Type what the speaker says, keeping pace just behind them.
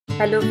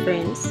Hello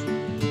friends,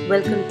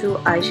 welcome to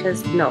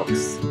Ayesha'S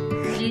vlogs.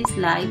 Please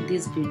like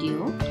this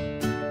video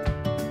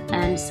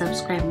and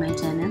subscribe my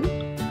channel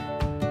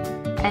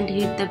and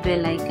hit the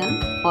bell icon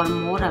for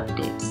more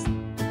updates.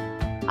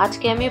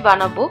 আজকে আমি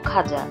বানাবো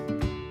খাজা।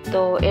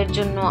 তো এর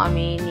জন্য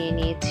আমি নিয়ে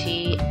নিয়েছি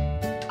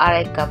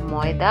 2.5 কাপ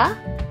ময়দা,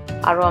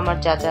 আরো আমার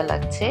যা যা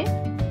লাগছে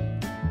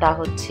তা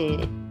হচ্ছে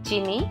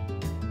চিনি,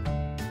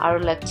 আরো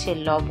লাগছে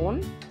লবণ,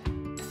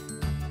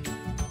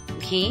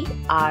 ঘি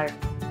আর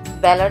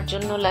বেলার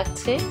জন্য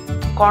লাগছে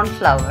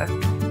কর্নফ্লাওয়ার,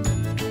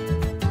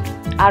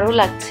 আরো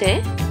লাগছে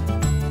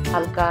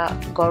হালকা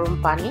গরম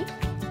পানি।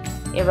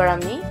 এবার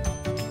আমি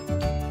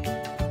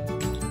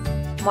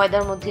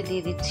ময়দার মধ্যে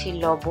দিয়ে দিচ্ছি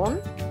লবণ,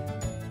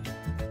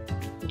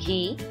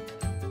 ঘি,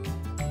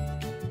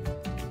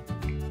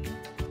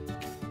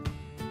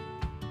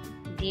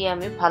 দিয়ে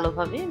আমি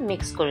ভালোভাবে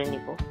মিক্স করে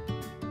নিব।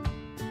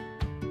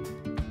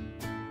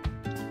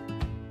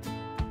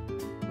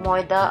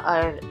 ময়দা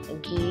আর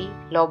ঘি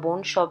লবণ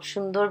সব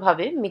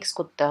সুন্দরভাবে মিক্স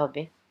করতে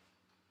হবে।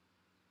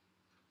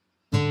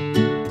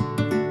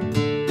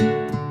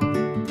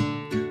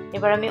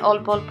 এবার আমি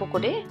অল্প অল্প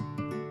করে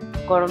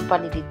গরম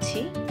পানি দিচ্ছি,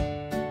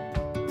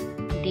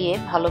 দিয়ে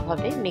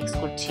ভালোভাবে মিক্স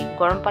করছি।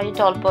 গরম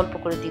পানিটা অল্প অল্প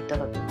করে দিতে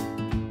হবে।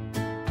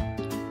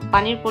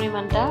 পানির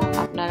পরিমাণটা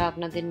আপনারা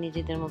আপনাদের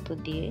নিজেদের মতো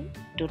দিয়ে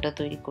ডোটা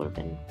তৈরি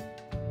করবেন।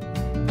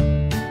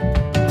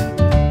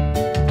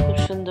 খুব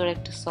সুন্দর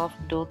একটা সফট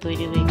ডো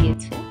তৈরি হয়ে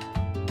গিয়েছে।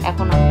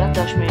 এখন আমরা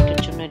 10 মিনিটের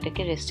জন্য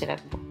এটাকে রেস্টে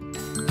রাখবো।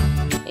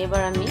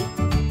 এবার আমি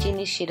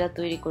চিনির শিরা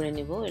তৈরি করে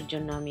নেব। এর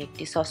জন্য আমি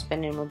একটি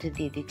সসপ্যানের মধ্যে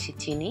দিয়ে দিচ্ছি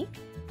চিনি,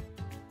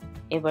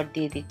 এবার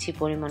দিয়ে দিচ্ছি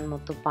পরিমাণ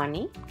মতো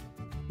পানি,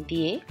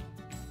 দিয়ে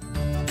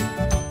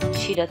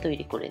শিরা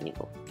তৈরি করে নিব।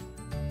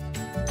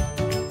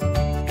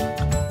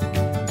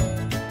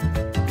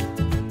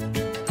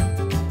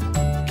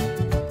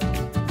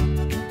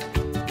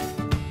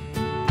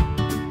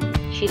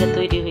 শিরা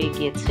তৈরি হয়ে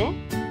গিয়েছে।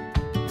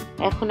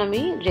 এখন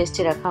আমি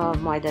রেস্টে রাখা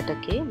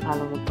ময়দাটাকে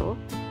ভালো মতো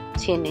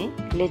ছেনে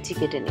লেচি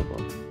কেটে নেব।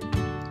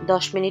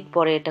 10 মিনিট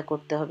পরে এটা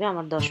করতে হবে।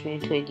 আমার 10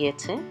 মিনিট হয়ে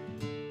গিয়েছে।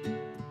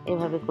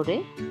 এভাবে করে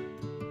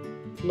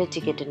লেচি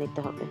কেটে নিতে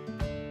হবে।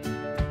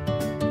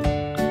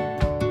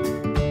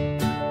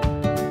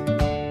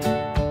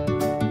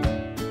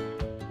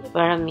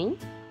 এবার আমি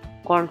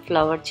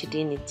কর্নফ্লাওয়ার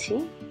ছিটিয়ে নিচ্ছি,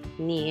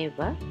 নিয়ে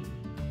এবার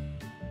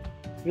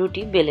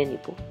রুটি বেলে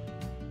নিব।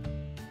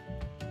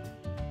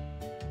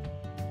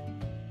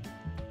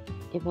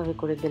 এভাবে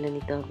করে বেলে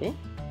নিতে হবে।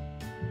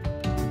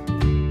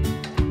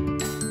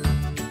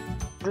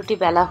 রুটি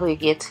বেলা হয়ে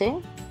গিয়েছে।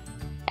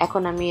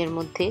 এখন আমি এর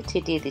মধ্যে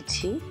ছিটিয়ে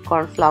দিচ্ছি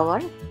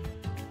কর্নফ্লাওয়ার।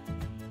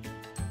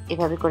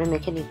 এভাবে করে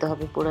মেখে নিতে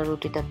হবে পুরো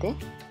রুটিটাতে।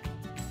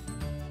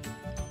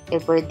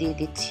 এরপরে দিয়ে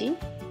দিচ্ছি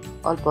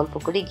অল্প অল্প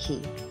করে ঘি।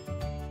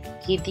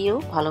 ঘি দিয়েও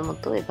ভালো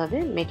মতো এভাবে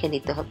মেখে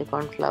নিতে হবে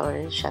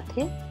কর্নফ্লাওয়ারের সাথে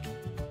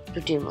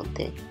রুটির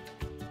মধ্যে।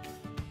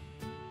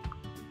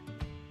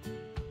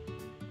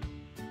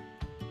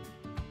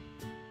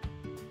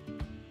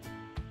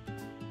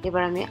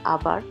 এবার আমি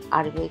আবার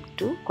আরো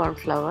একটু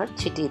কর্নফ্লাওয়ার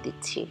ছিটিয়ে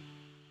দিচ্ছি।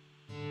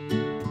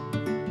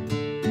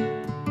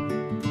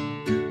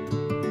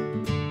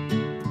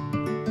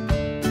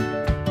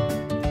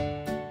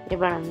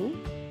 এবার আমি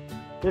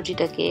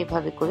রুটিটাকে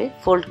এভাবে করে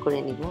ফোল্ড করে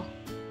নিব।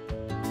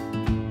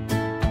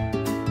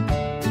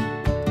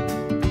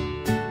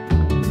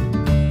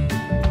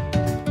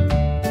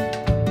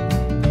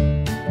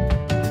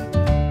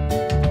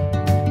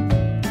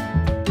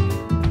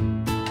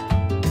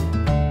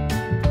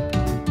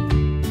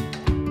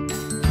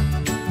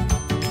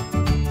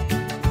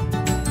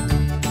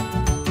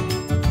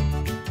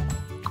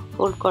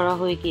 ফোল্ড করা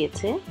হয়ে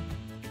গিয়েছে।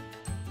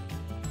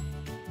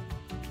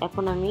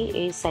 এখন আমি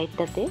এই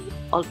সাইডটাতে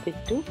অল্প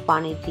একটু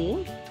পানি দিয়ে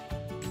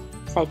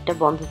সাইডটা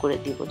বন্ধ করে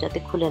দিব যাতে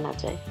খুলে না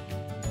যায়।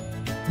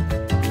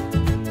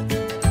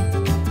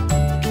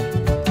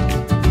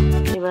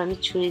 এবার আমি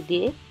ছুরি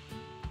দিয়ে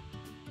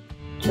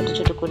ছোট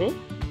ছোট করে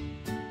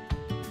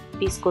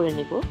পিস করে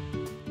নেব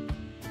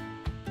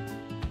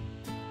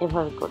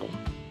এভাবে করে।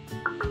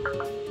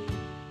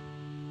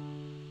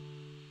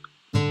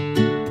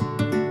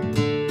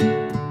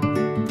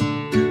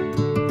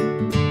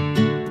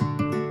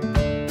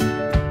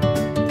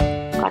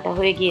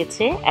 হয়ে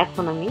গিয়েছে।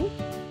 এখন আমি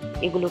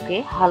এগুলোকে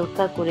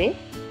হালকা করে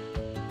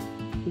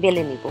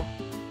বেলে নিব।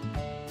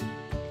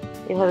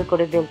 এভাবে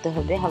করে বেলতে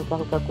হবে হালকা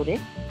হালকা করে।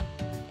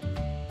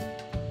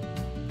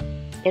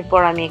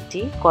 এরপর আমি একটি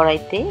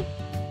কড়াইতে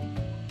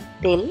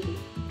তেল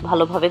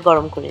ভালোভাবে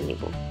গরম করে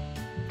নিব।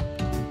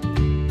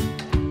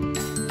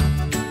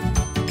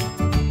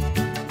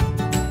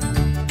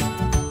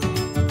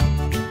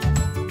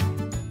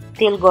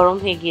 তেল গরম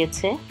হয়ে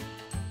গিয়েছে।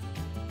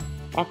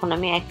 এখন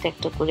আমি একটা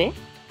একটা করে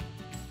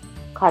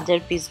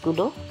খাজার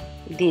পিসগুলো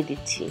দিয়ে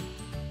দিচ্ছি।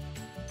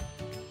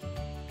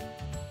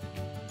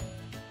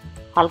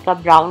 হালকা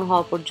ব্রাউন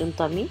হওয়া পর্যন্ত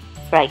আমি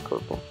ফ্রাই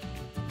করব।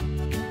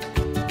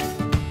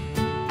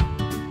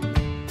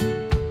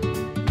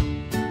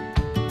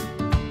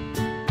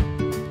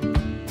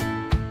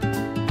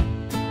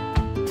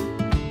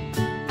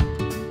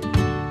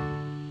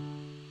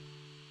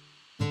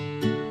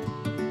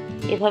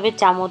 এভাবে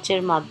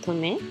চামচের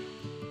মাধ্যমে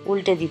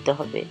উল্টে দিতে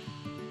হবে।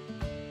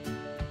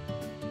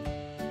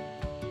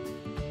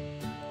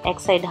 এক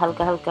সাইড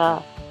হালকা হালকা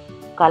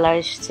কালার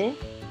এসছে,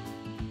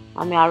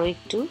 আমি আরো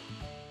একটু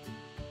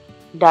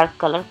ডার্ক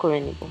কালার করে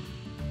নিব।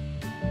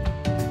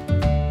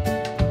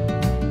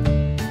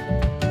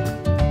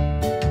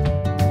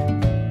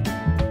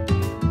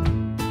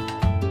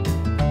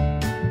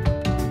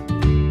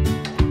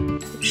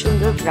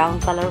 সুন্দর ব্রাউন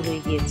কালার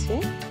হয়ে গিয়েছে।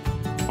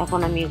 এখন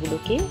আমি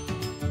এগুলোকে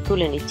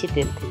তুলে নিচ্ছি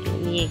তেল থেকে,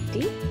 নিয়ে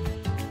একটি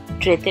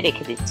ট্রেতে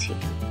রেখে দিচ্ছি।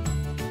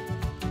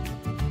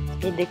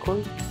 এই দেখুন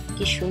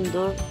কি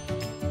সুন্দর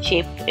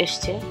শেপ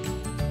এসছে।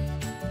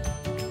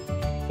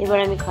 এবার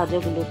আমি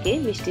খাজাগুলোকে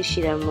মিষ্টির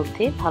শিরার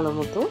মধ্যে ভালো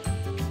মতো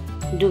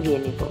ডুবিয়ে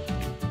নিব।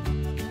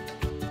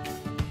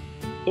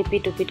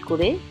 এপিট ওপিট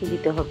করে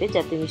দিতে হবে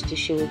যাতে মিষ্টির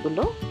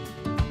শিরাগুলো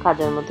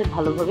খাজার মধ্যে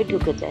ভালোভাবে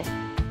ঢুকে যায়।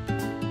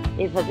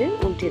 এভাবে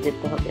উল্টে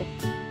দিতে হবে।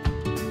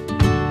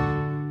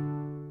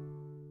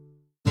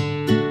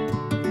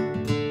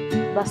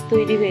 বাস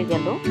তৈরি হয়ে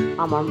গেল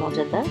আমার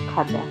মজাদার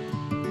খাজা।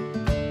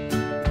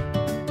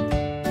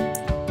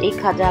 এই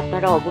খাজা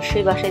আপনারা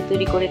অবশ্যই বাসায়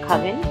তৈরি করে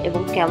খাবেন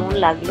এবং কেমন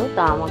লাগলো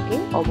তা আমাকে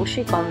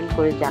অবশ্যই কমেন্ট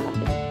করে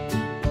জানাবেন।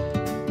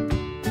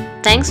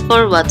 Thanks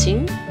for watching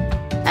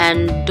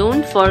and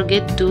don't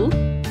forget to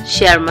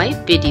share my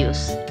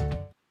videos.